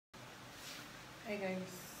Hi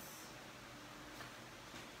guys.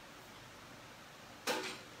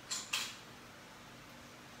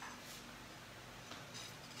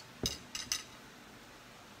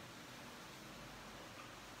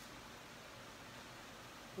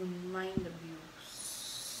 Mind the views.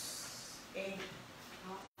 Eh.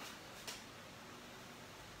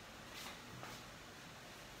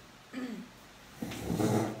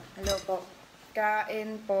 Hello po.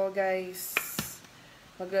 Kain po guys.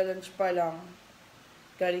 Magla-lunch pa lang.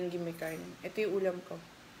 Galing gimikan. Ito yung ulam ko.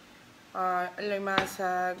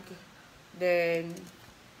 Alimasag. Then,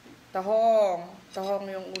 tahong. Tahong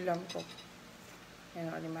yung ulam ko.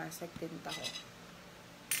 Yan, alimasag din tahong.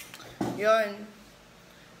 Yun.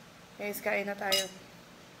 Guys, kain na tayo.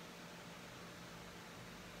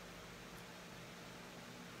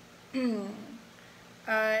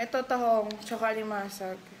 Ito tahong, tsaka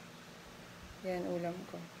alimasag. Yan, ulam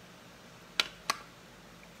ko.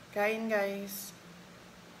 Kain, guys.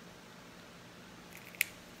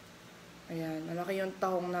 Ayan, malaki yung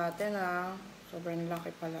tahong natin, ha. Sobrang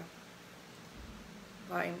laki pala.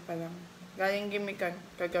 Kain pa lang. Galing gimikan,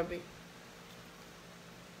 kagabi.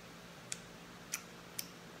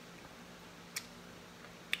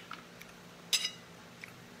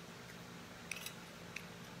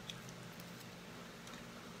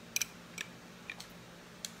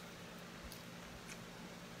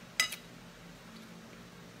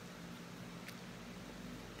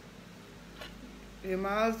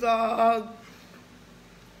 Limasag.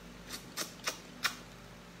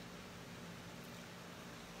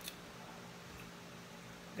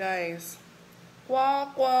 Guys.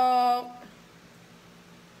 Kwak, kwak.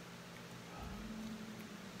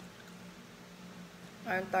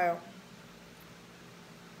 Ayan tayo.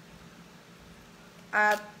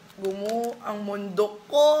 At gumu ang mundo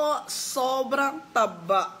ko. Sobrang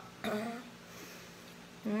taba.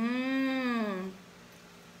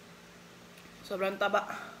 Sobrang taba.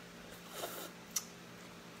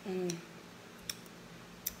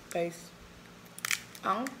 Guys,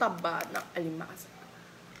 ang taba ng alimasa.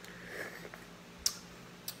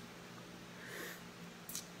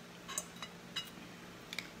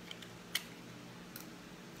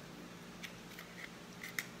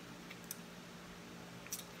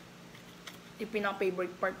 Yung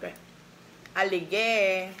pinaka-favorite part ko eh.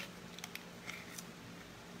 Alige.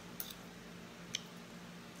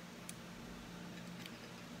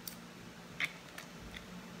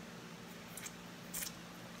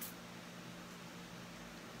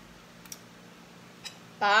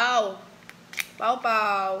 Pau. Pau,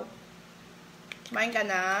 Pau. Kumain ka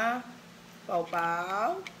na? Pau,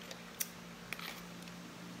 Pau.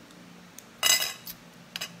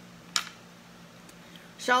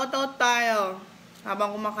 Shoutout tayo.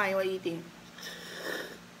 Habang kumakain while eating.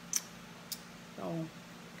 So,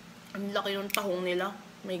 ang laki ng tahong nila.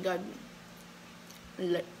 My God.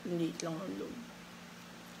 Hindi lang ang loob.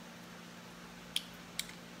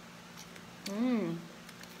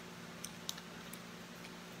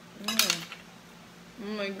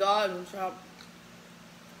 Oh my God, ang sarap.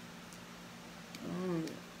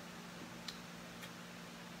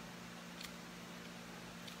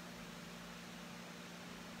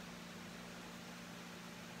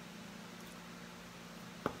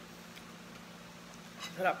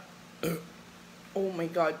 Sarap. Oh my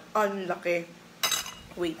God, ang laki.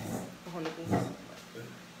 Wait, ako na po.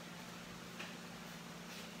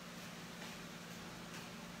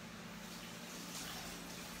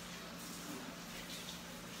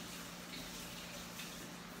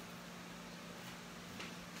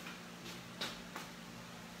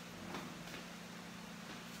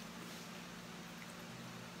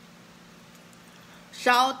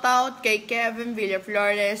 Shoutout kay Kevin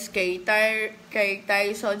Villaflores, kay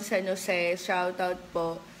Tyson San Jose. Shoutout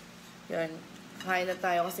po. Yan. Kain na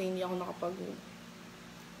tayo kasi hindi ako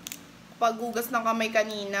nakapaghugas ng kamay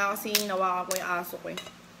kanina kasi nawakan ko yung aso ko eh.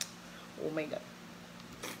 Oh my God.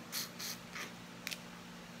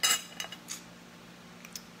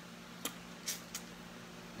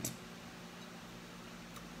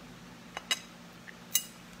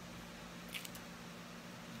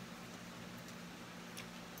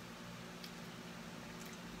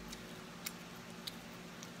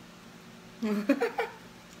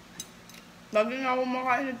 Lagi nga ako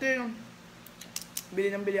makain ito yung bili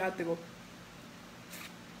ng bili ate ko.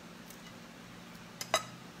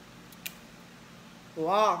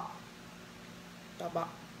 Wow! Taba.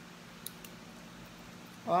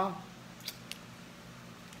 Wow!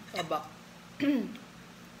 Taba.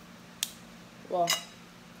 Wow!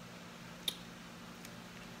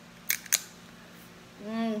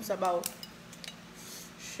 Sabaw.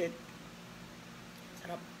 Shit.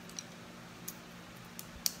 Sarap.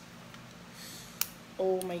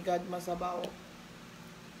 Oh my God, masabaw.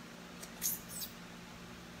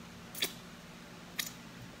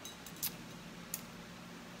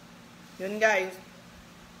 Yun guys.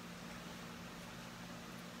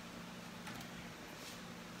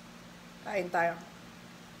 Kain tayo.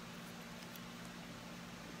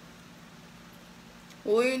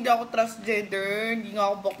 Uy, hindi ako transgender. Hindi nga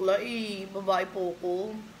ako bakla eh. Babae po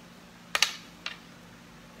ako.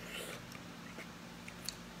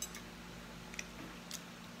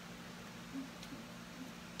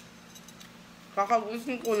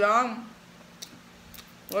 Kakagusin ko lang.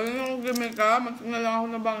 Ngayon yung gimmick ka. Magsigna lang ako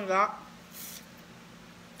na bangga.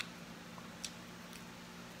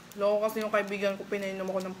 Loko kasi yung kaibigan ko,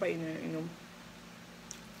 pinainom ako ng painom.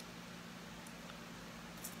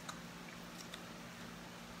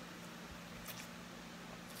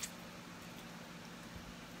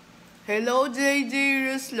 Hello, JJ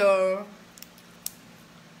Rusler.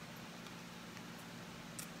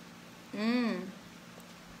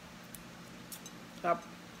 Tap.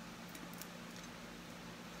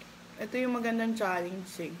 Ito yung magandang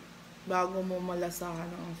challenge eh. Bago mo malasahan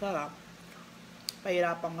ang sarap,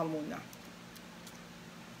 pahirapan ka muna.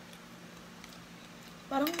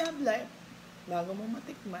 Parang love life. Bago mo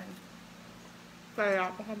matikman,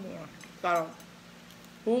 pahirapan ka muna. Sarap.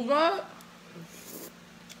 Huga!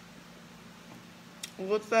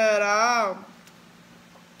 Hugot sarap.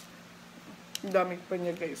 Daming pa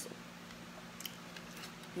niya guys.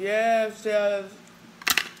 Yes, yes.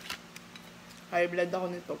 High blood ako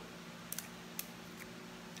nito.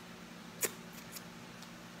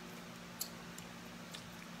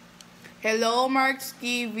 Hello,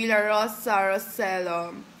 Markski Villarosa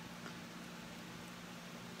Rosello.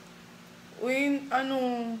 Uy,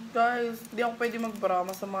 guys, di ako pwede magbra,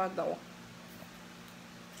 masama daw.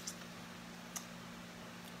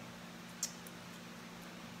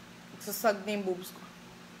 Sasag na yung boobs ko.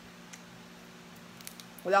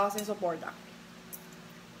 Wala kasing support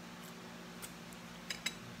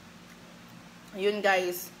Ayun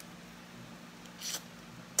guys.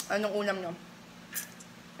 Anong ulam nyo?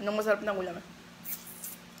 Anong masarap na ulam?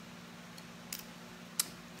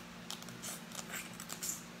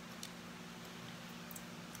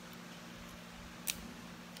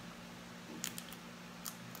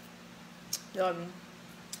 Yan.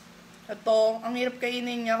 Ito, ang hirap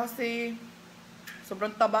kainin niya kasi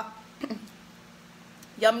sobrang taba.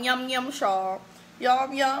 Yum, yum, yum siya. Yum,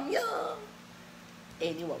 yum, yum.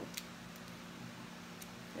 Anyway.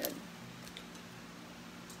 Yan.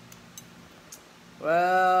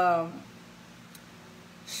 Wow.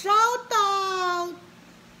 Shout out!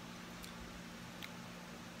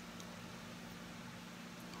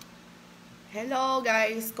 Hello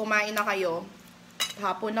guys, kumain na kayo.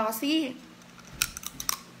 Hapon na kasi.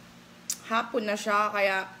 Hapon na siya,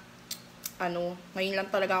 kaya ngayon lang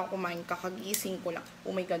talaga ako kumain, kakagising ko lang.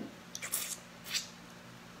 Oh my God.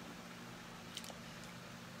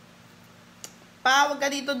 Pa, wag ka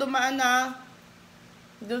dito dumaan ha.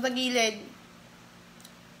 Doon sa gilid.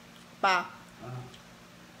 Pa.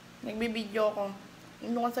 Nagbibideo ako.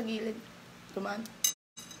 Doon ka sa gilid. Dumaan.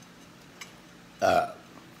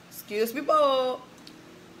 Excuse me po.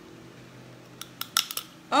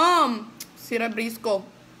 Sira Brisco.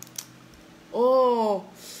 Oh.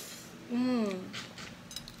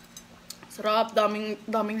 Sarap,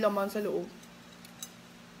 daming laman sa loob.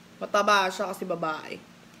 Mataba siya kasi babae.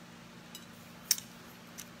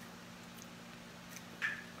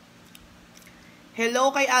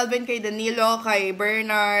 Hello kay Alvin, kay Danilo, kay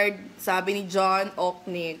Bernard, sabi ni John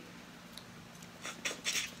Oknik.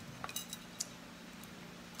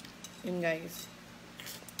 Yun guys.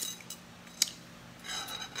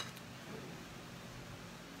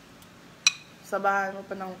 Sabahan mo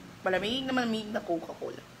pa ng malamig na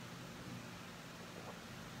Coca-Cola.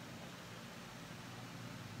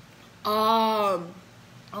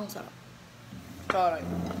 Ang sarap.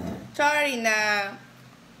 Sorry na.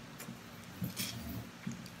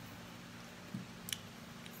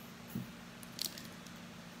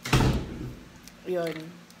 Yun.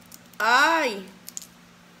 Ay!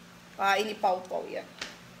 Kain ni Pau-Pau yan.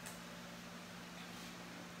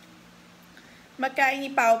 Magkain ni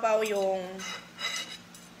Pau-Pau yung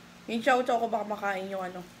chow-chow ko, baka makain yung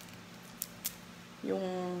yung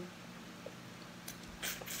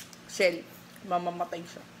shell. Mamamatay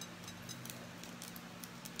siya.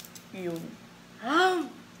 Yun.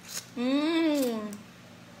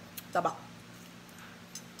 Taba.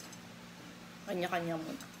 Kanya-kanya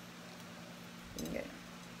muna. Yun ganyan.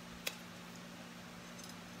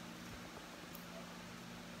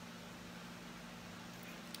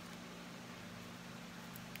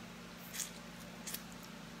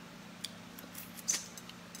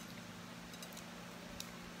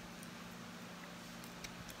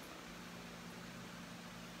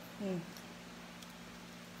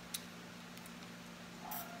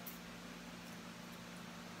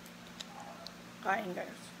 Kain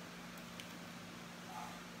guys.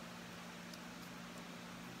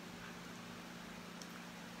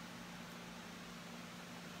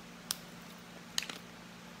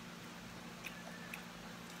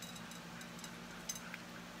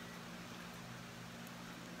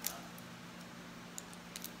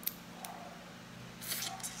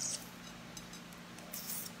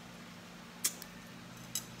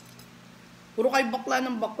 Puro kayo bakla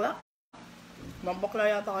ng bakla. Mambakla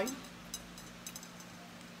yata kayo.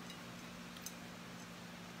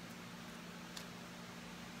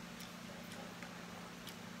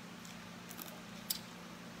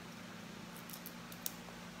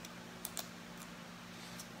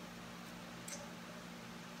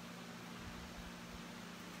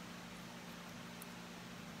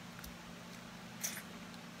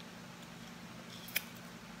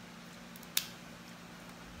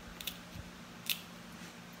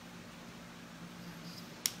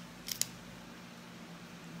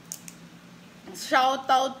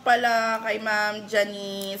 Shoutout pala kay Ma'am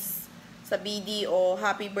Janice sa BDO.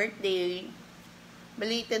 Happy birthday.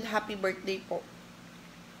 Belated happy birthday po.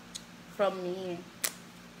 From me.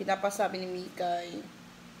 Pinapasabi ni Mikay.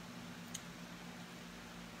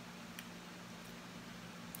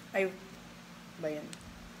 Ay, ba yan?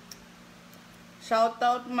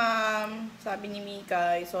 Shoutout ma'am. Sabi ni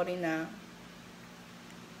Mikay. Sorry na.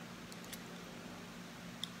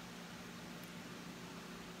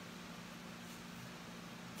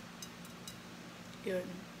 Yun.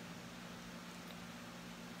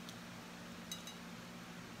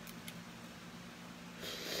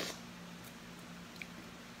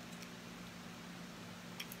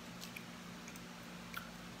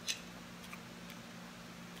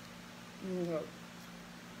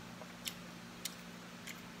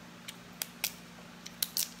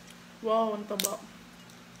 Wow, ang taba.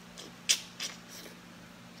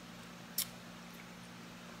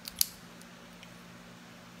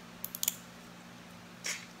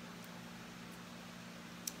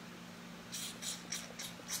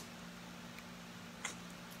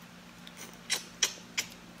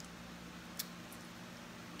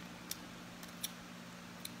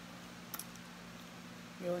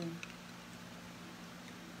 Yun.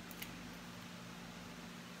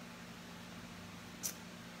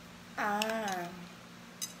 Ah.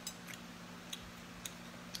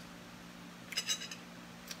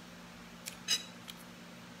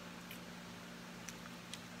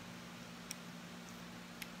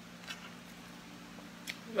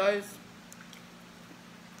 Guys,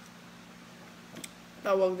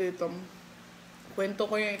 tawag dito. Kwento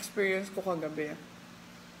ko yung experience ko kagabi.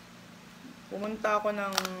 Pumunta ako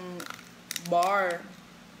ng bar.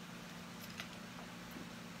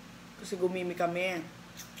 Kasi gumimi kami.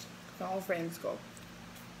 Kasama ko friends ko.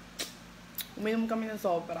 Uminom kami ng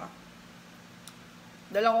sobra.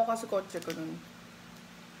 Dala ko kasi kotse ko nun.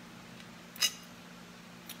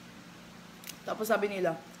 Tapos sabi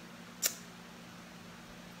nila,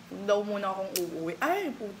 huwag daw muna akong uuwi.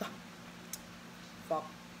 Ay, puta. Fuck.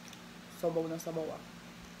 Sabaw na sabaw ah.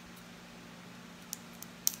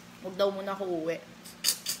 Huwag daw muna ako uuwi.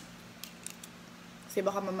 Kasi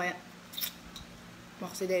baka mamaya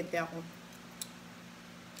maksidente ako.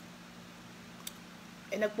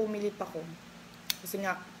 Eh, nagpumilit ako. Kasi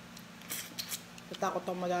nga, natakot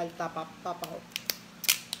akong magalit papa ko.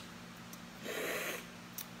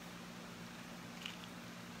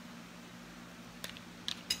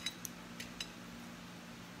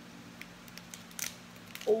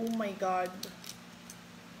 Oh my God.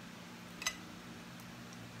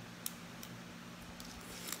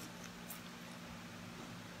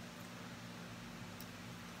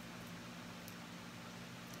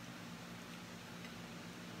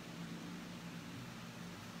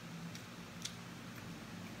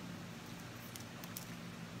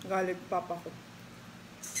 Galit papa ko.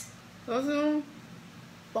 Tapos nung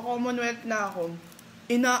pa-commonwealth na ako,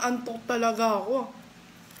 inaantok talaga ako.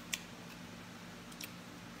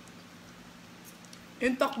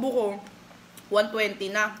 Yung takbo ko,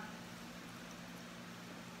 120 na.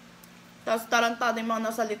 Tapos tarantado yung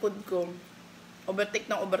mga nasa likod ko.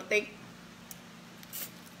 Overtake ng overtake.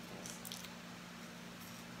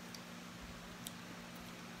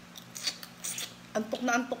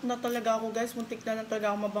 Antok na talaga ako guys. Muntik na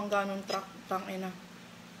talaga ako mabangga nung truck. Tangina.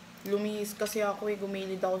 Lumihis kasi ako eh.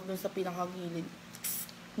 Gumilid ako dun sa pinakagilid.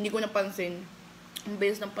 Hindi ko napansin. Ang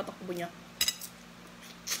bilis ng patakbo niya.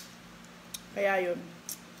 Kaya yun.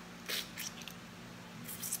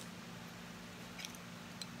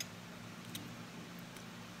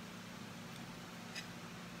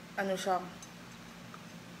 Ano siya?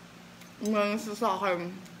 Umalis sa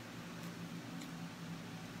akin.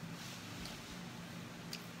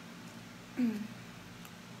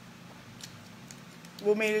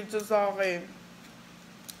 Bumilid siya sa akin.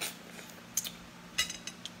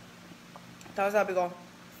 Tapos sabi ko,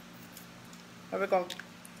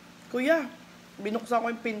 Kuya, binuksan ko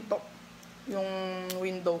yung pinto, yung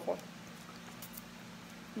window ko.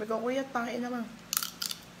 Sabi ko, Kuya, tangin naman.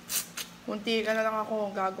 Kunti ka na lang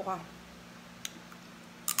ako, gago ka.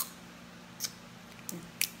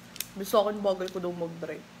 Gusto akin bagal ko daw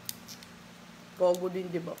mag-drive. Gago din,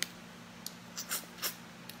 di ba?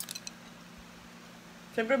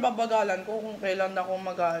 Siyempre babagalan ko kung kailan ako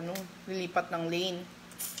lilipat ng lane.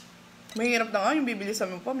 Mahirap na nga yung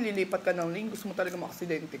bibilisan mo pa, lilipat ka ng lane. Gusto mo talaga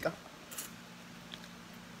makaksidente ka.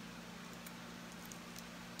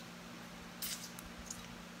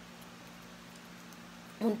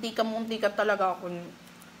 Munti ka talaga ako.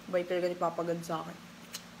 Bay talaga ipapagad sa akin.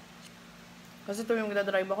 Kasi ito yung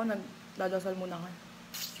nagdadrive ako, nagdadasal muna ka.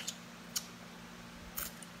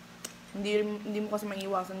 Hindi mo kasi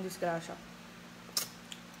maiwasan disgrasya.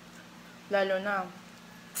 Lalo na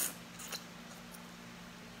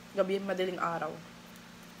gabi, madaling araw.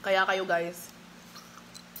 Kaya kayo guys,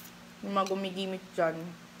 yung mga gumigimik dyan,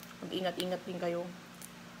 mag-ingat-ingat din kayo.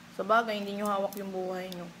 Sa bagay, hindi nyo hawak yung buhay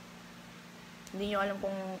nyo. Hindi nyo alam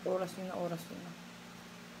kung oras yun na oras yun na.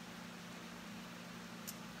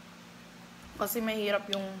 Kasi mahirap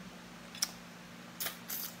yung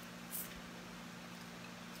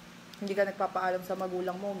hindi ka nagpapaalam sa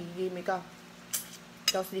magulang mo, gigimik ka.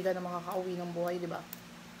 Tapos hindi ka na makakauwi ng buhay, di ba?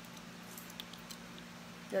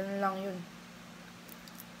 Ganun lang yun.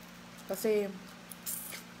 Kasi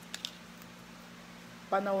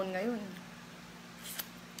panahon ngayon,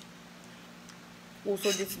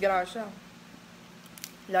 uso disgrasya.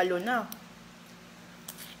 Lalo na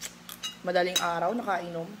madaling araw,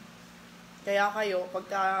 nakainom. Kaya kayo,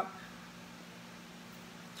 pagka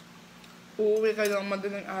uuwi kayo ng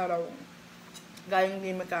madaling araw, gayong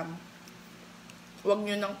game cam, huwag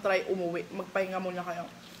nyo nang try umuwi. Magpahinga muna kayo.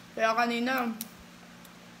 Kaya kanina,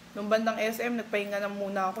 nung bandang SM, nagpahinga na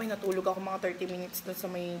muna ako. Natulog ako mga 30 minutes doon sa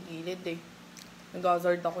may gilid eh.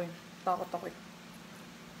 Nag-hazard ako eh. Takot ako eh.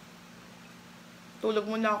 Tulog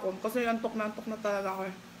muna ako. Kasi antok na talaga ako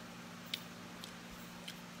eh.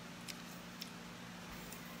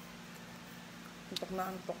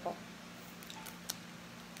 Antok ko.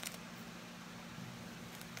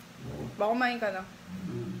 Baka kumain ka na.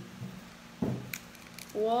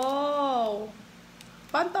 Wow!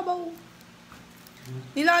 Pantabaw!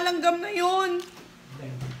 Nilalanggam na yun!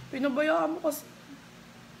 Pinabayaan mo kasi.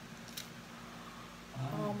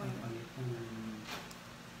 Oh my God.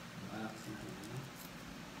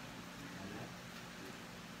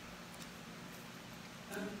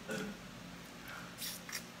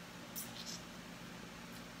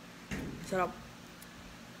 Sarap.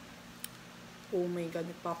 Oh my God,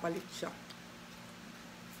 nagpapalit siya.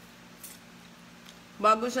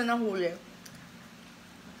 Bago siya nahuli,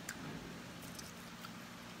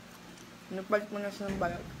 nagpalit mo na siya ng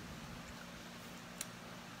balag.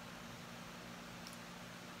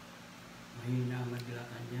 Mahina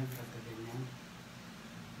maglakad niya pagka ganyan.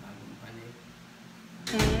 Bagong palit.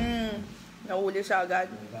 Nahuli siya agad.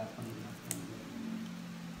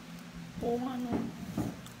 Oo nga no.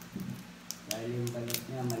 Dahil yung balat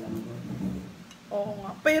niya malambot. Oo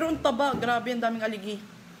nga. Pero ang taba, grabe, ang daming aligi.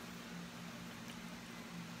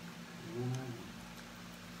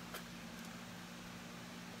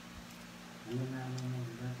 Ano naman mo?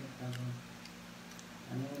 Bakit ako?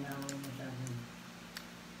 Ano naman mo sa akin?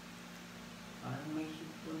 Parang may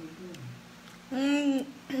sipon ito.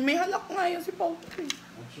 May halak nga yun si Pao.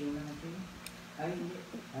 Action natin. Ay, hindi.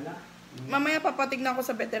 Halak. Mamaya papatignan ko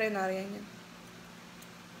sa veterinarian niya.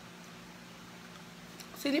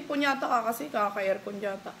 Sinipon yata ka kasi kaka-aircon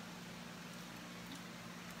yata.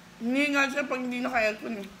 Hindi nga siya pag hindi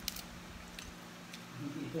naka-aircon eh.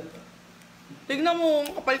 Tignan mo,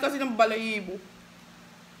 kapal kasi ng balahibo.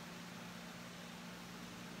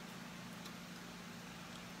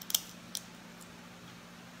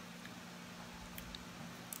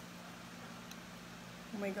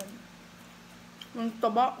 Oh my God. Ang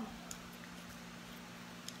taba.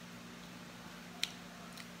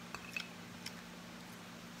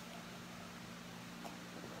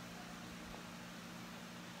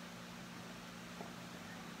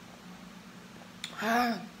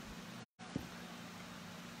 Ah.